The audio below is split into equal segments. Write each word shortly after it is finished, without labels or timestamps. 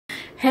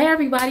Hey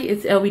everybody,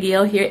 it's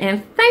ELBeautyL here,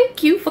 and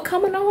thank you for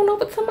coming on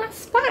over to my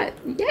spot.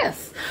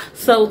 Yes,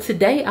 so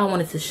today I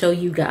wanted to show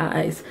you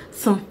guys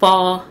some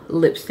fall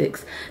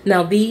lipsticks.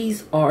 Now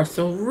these are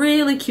some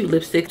really cute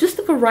lipsticks, just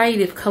a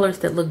variety of colors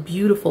that look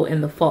beautiful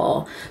in the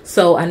fall.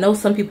 So I know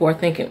some people are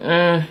thinking,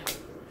 I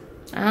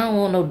don't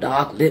want no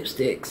dark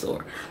lipsticks,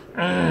 or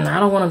I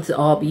don't want them to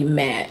all be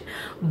matte.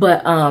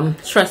 But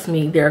trust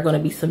me, there are going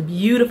to be some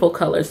beautiful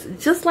colors,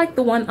 just like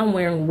the one I'm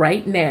wearing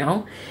right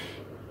now.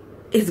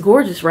 It's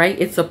gorgeous, right?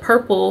 It's a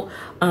purple,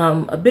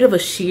 a bit of a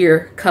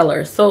sheer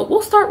color. So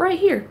we'll start right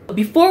here.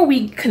 Before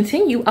we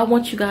continue, I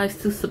want you guys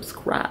to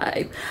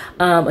subscribe.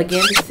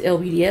 Again, this is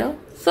ELBeautyL.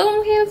 So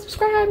go ahead and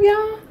subscribe,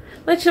 y'all.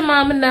 Let your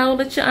mama know,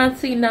 let your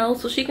auntie know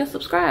so she can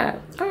subscribe.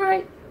 All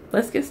right,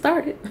 let's get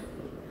started.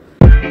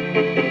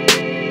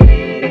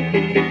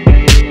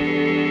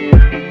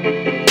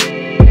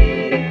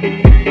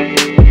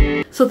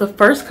 So the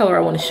first color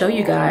I want to show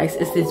you guys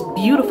is this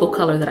beautiful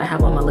color that I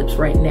have on my lips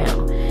right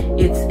now.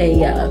 It's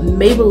a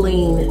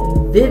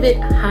Maybelline Vivid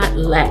Hot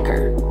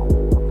Lacquer.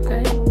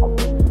 Okay,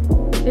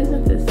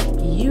 isn't this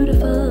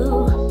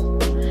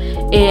beautiful?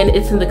 And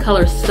it's in the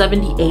color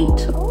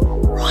 78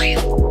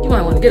 Royal. You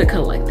might want to get a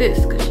color like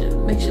this because it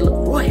makes you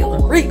look royal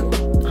and regal.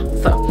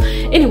 So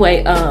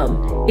anyway,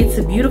 it's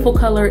a beautiful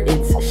color.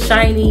 It's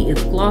shiny,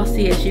 it's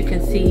glossy, as you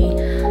can see,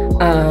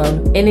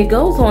 and it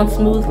goes on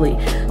smoothly.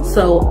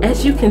 So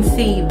as you can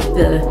see,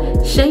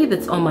 the shade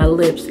that's on my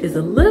lips is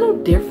a little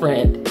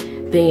different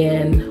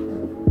than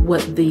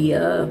what the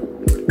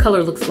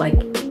color looks like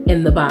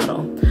in the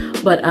bottle.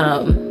 But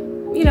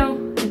you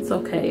know, it's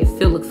okay, it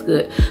still looks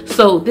good.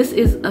 So this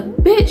is a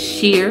bit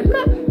sheer,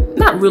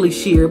 not really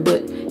sheer,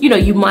 but you know,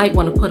 you might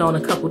want to put on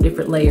a couple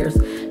different layers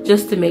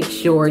just to make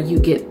sure you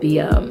get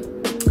the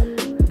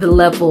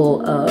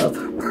level of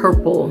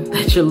purple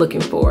that you're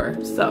looking for.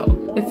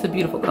 So it's a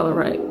beautiful color,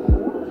 right?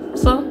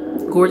 So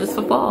gorgeous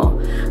for fall.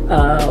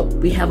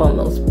 We have on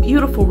those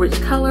beautiful rich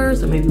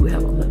colors, or maybe we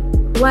have on the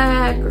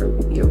black or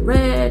maybe a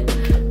red.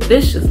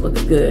 This just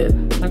looks good.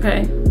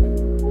 Okay,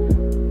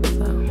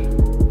 so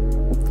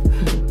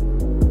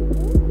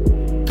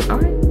all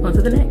right, on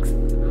to the next.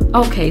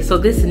 Okay, so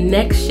this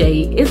next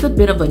shade is a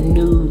bit of a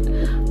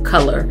nude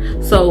color.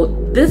 So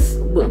this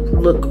would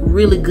look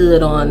really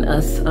good on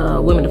us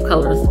women of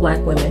color, us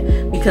black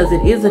women, because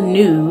it is a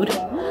nude,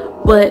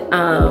 but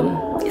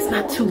it's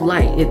not too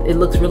light. It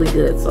looks really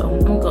good. So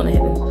I'm going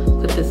ahead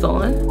and put this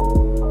on.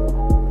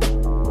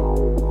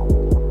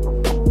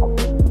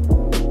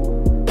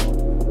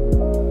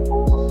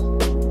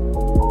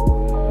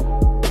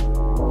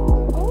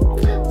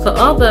 So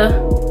all the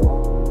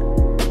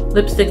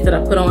lipsticks that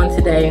I put on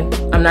today,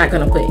 I'm not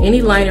going to put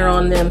any liner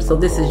on them. So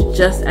this is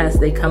just as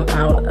they come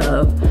out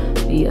of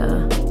the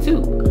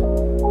tube.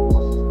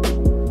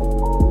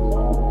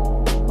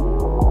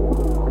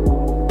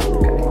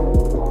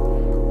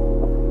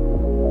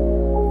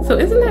 So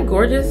isn't that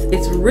gorgeous?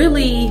 It's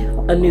really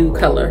a nude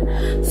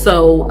color.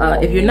 So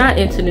if you're not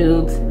into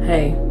nudes,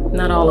 hey,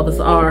 not all of us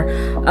are,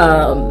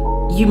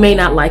 you may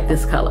not like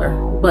this color,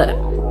 but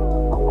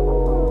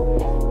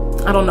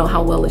I don't know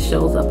how well it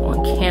shows up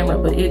on camera,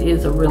 but it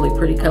is a really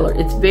pretty color.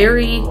 It's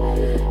very,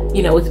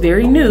 you know, it's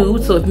very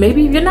nude. So if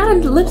maybe you're not a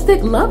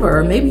lipstick lover,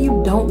 or maybe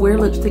you don't wear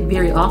lipstick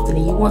very often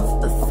and you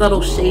want a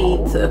subtle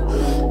shade to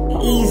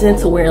ease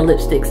into wearing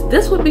lipsticks,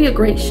 this would be a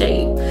great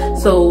shade.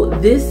 So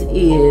this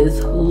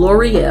is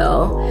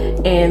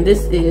L'Oreal, and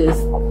this is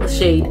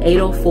shade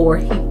 804.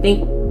 He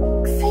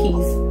thinks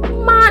he's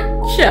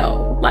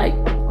Matte-Cho, like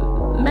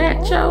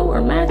Matte-Cho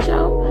or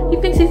Matte-Cho. He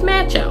thinks he's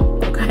Matte-Cho.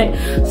 Okay,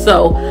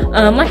 so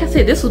like I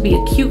said, this would be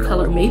a cute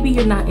color. Maybe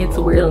you're not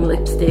into wearing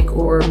lipstick,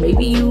 or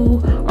maybe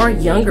you are a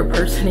younger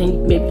person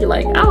and maybe you're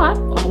like, oh,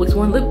 I've always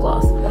worn lip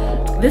gloss.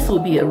 This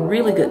would be a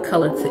really good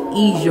color to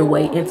ease your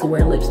way into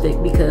wearing lipstick,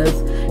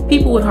 because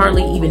people would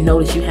hardly even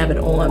notice you have it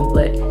on,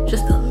 but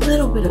just a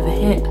little bit of a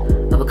hint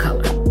of a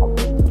color.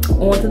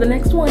 On to the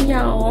next one,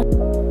 y'all.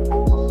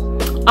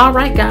 All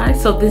right, guys,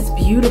 so this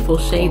beautiful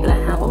shade that I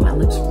have on my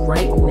lips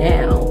right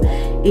now,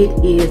 it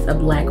is a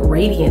black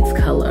radiance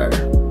color.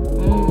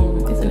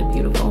 Isn't it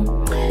beautiful?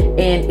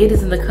 And it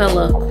is in the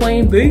color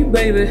Queen Bee,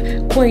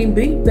 baby. Queen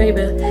Bee,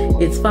 baby.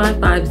 It's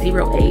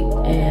 5508,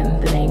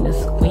 and the name is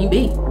Queen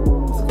Bee.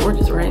 It's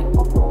gorgeous, right?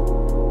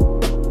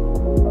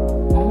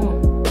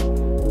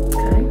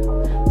 Okay,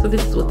 so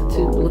this is what the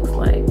tube looks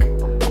like.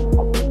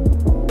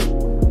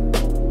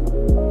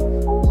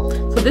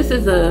 So this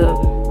is a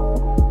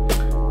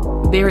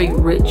very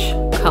rich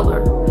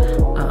color,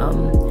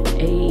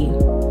 a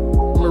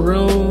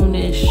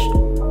maroonish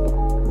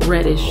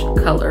reddish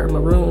color,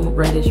 maroon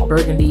reddish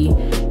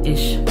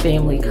burgundy-ish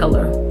family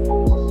color.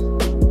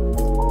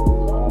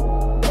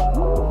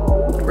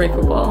 Great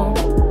for fall,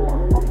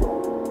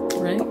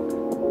 right?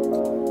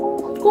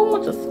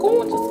 Gorgeous,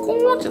 gorgeous,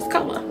 gorgeous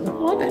color. I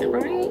love it,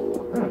 right?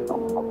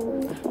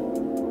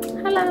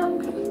 Hello.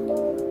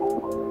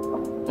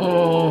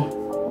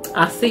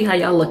 I see how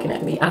y'all looking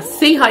at me. I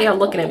see how y'all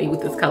looking at me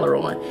with this color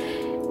on.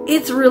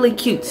 It's really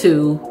cute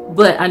too,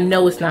 but I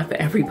know it's not for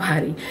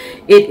everybody.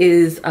 It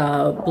is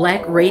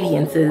Black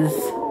Radiance's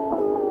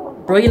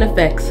Brilliant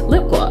Effects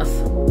lip gloss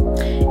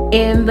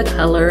in the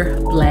color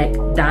Black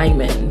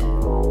Diamond.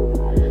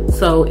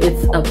 So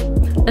it's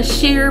a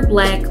sheer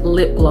black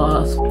lip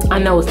gloss. I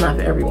know it's not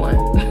for everyone,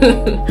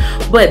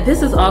 but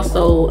this is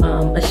also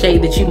a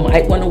shade that you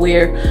might want to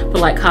wear for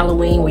like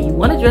Halloween, where you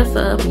want to dress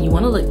up and you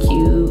want to look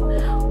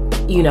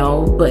cute, you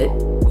know, but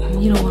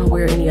you don't want to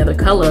wear any other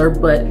color.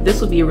 But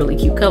this would be a really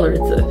cute color.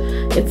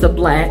 It's a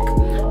black,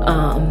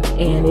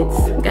 and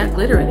it's got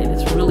glitter in it.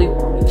 It's really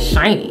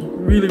shiny,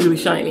 really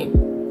shiny.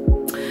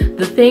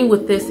 The thing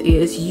with this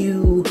is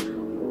you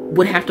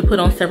would have to put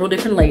on several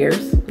different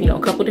layers, you know,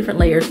 a couple different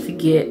layers to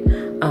get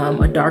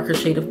a darker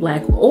shade of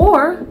black,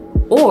 or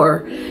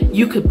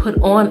you could put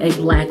on a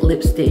black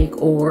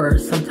lipstick or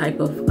some type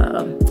of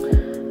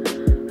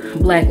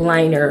black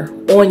liner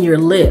on your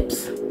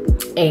lips,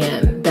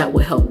 and that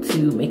would help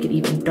to make it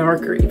even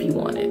darker if you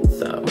wanted.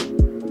 So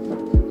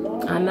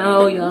I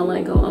know y'all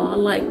ain't gonna all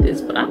like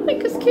this, but I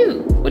think it's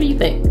cute. What do you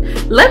think?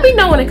 Let me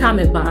know in the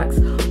comment box,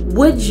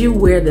 would you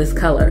wear this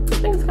color? I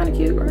think it's kind of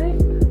cute, right?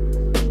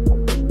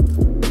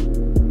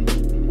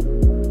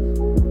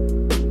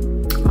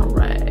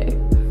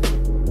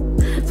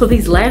 So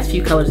these last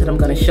few colors that I'm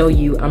going to show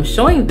you, I'm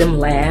showing them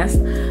last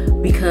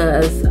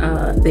because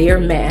they are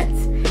matte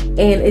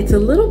and it's a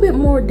little bit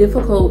more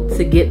difficult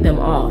to get them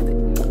off.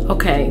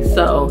 Okay,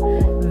 so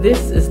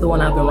this is the one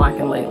I've been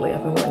rocking lately.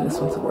 I've been wearing this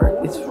one to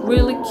work. It's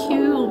really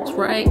cute,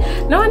 right?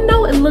 Now I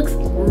know it looks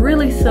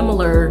really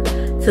similar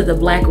to the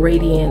Black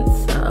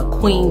Radiance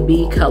Queen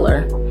Bee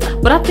color,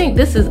 but I think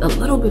this is a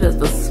little bit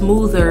of a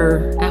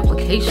smoother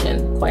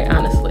application, quite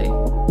honestly.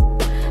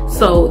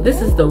 So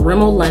this is the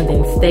Rimmel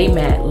London Stay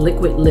Matte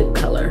Liquid Lip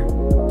Color,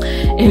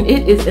 and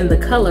it is in the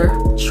color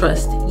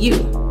Trust You,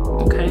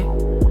 okay?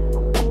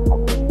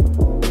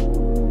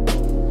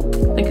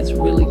 I think it's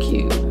really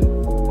cute.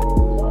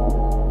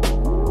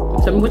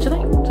 Tell me what you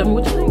think, tell me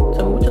what you think,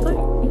 tell me what you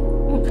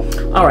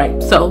think. All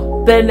right,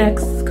 so the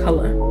next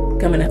color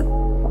coming up.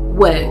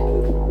 What?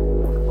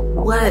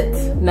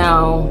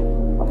 Now,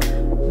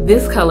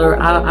 this color,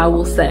 I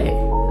will say,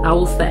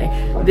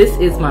 this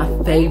is my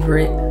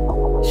favorite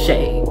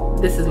shade.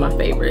 This is my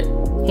favorite,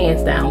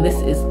 hands down. This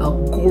is a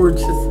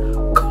gorgeous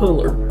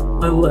color.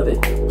 I love it.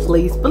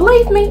 Please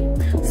believe me.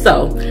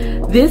 So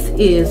this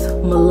is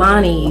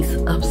Milani's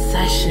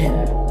Obsession.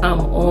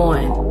 I'm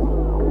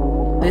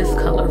on this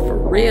color for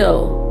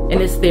real,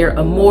 and it's their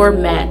Amore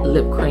Matte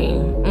Lip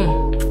Cream.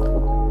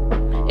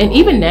 And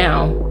even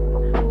now,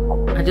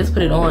 I just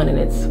put it on and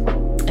it's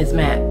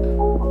matte.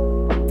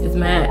 It's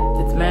matte.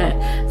 It's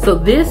matte. So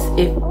this,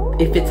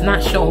 if it's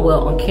not showing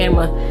well on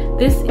camera,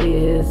 this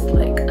is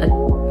like a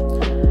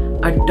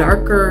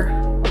darker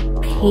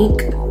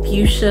pink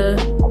fuchsia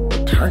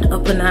turned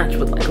up a notch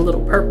with like a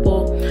little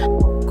purple.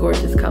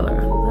 Gorgeous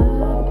color. I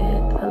love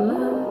it. I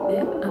love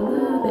it. I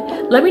love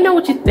it. Let me know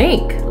what you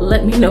think.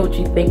 Let me know what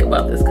you think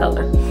about this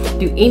color.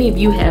 Do any of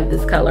you have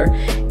this color?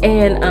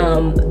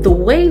 And the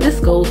way this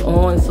goes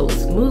on so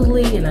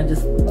smoothly, and I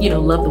just, you know,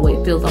 love the way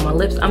it feels on my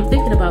lips. I'm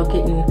thinking about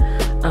getting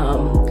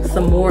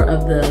some more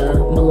of the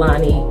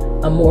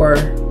Milani Amore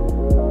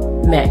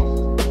Matte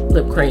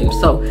Lip Cream.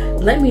 So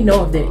let me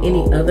know if there are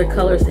any other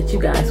colors that you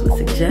guys would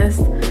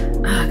suggest,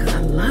 because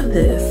I love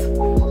this.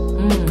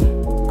 I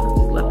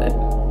just love it.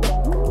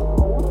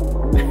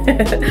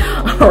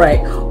 All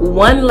right,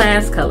 one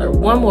last color,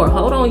 one more.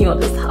 Hold on, y'all,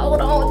 just hold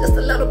on just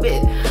a little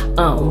bit.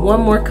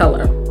 One more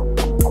color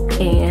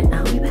and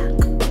I'll be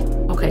back.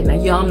 Okay, now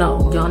y'all know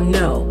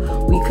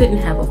we couldn't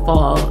have a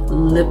fall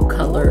lip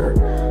color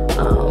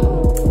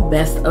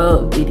best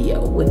of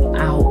video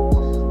without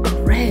a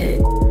red.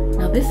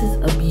 Now this is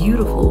a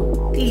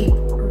beautiful deep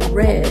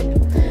red.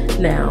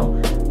 Now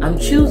I'm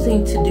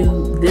choosing to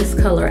do this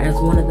color as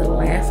one of the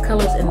last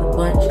colors in the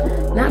bunch,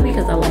 not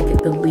because I like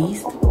it the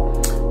least,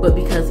 but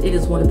because it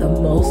is one of the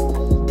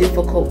most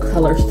difficult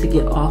colors to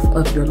get off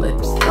of your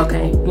lips,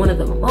 okay? One of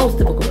the most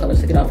difficult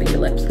colors to get off of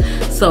your lips.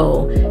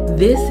 So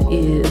this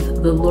is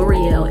the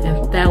L'Oreal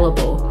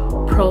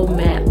Infallible Pro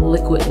Matte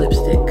Liquid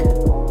Lipstick,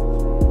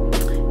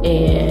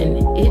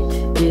 and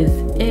it is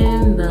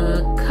in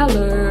the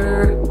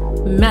color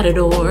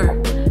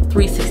Matador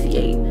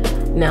 368.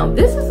 Now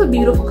this is a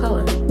beautiful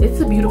color.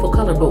 It's a beautiful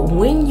color, but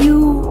when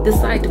you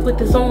decide to put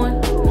this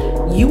on,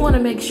 you want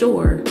to make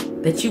sure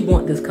that you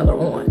want this color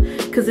on,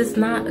 because it's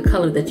not a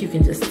color that you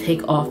can just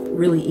take off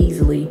really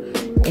easily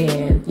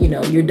and, you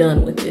know, you're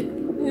done with it.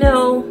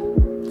 No,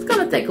 it's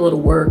gonna take a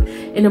little work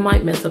and it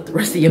might mess up the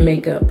rest of your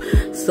makeup.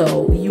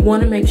 So you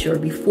want to make sure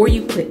before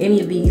you put any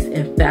of these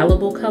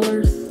infallible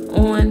colors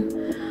on,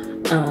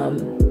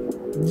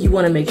 you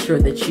want to make sure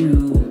that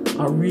you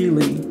are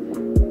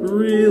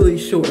really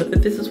sure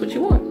that this is what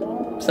you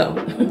want. So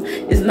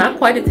it's not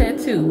quite a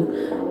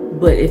tattoo,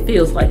 but it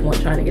feels like one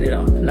trying to get it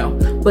off. No,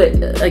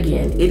 but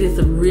again, it is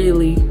a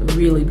really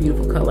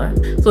beautiful color.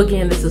 So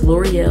again, this is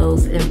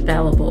L'Oreal's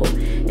Infallible,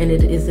 and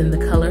it is in the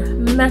color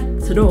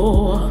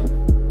Matador.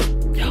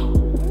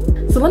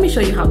 So let me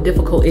show you how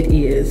difficult it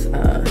is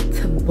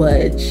to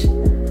budge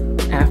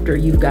after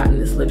you've gotten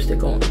this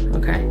lipstick on,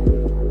 okay?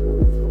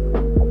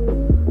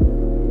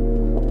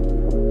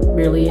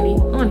 barely any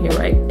on here,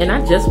 right? And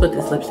I just put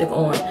this lipstick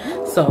on,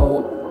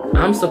 so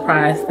I'm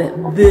surprised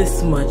that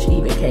this much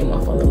even came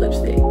off on the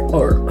lipstick,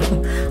 or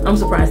I'm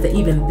surprised that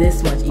even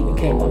this much even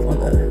came off on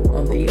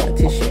the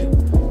tissue,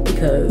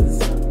 because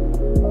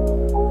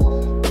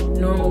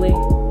normally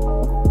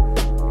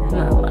it's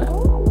not a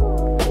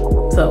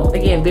lot. So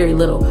again, very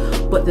little.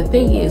 But the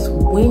thing is,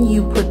 when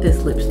you put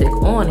this lipstick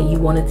on and you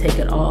want to take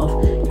it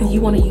off, you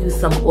want to use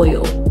some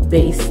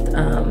oil-based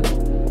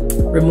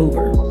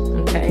remover,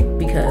 okay?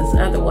 Because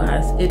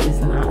otherwise it is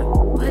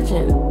not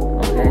budging,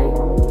 okay?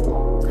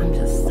 I'm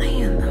just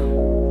saying though.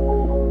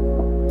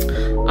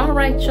 All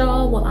right,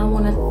 y'all. Well, I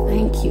want to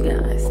thank you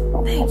guys.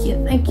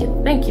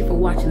 Thank you for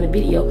watching the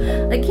video.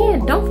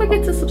 Again, don't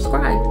forget to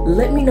subscribe.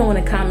 Let me know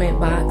in the comment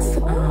box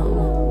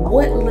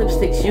what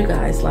lipsticks you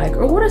guys like,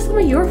 or what are some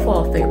of your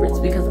fall favorites,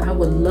 because I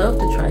would love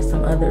to try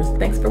some others.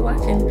 Thanks for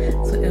watching.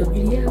 So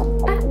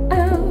ELBeautyL.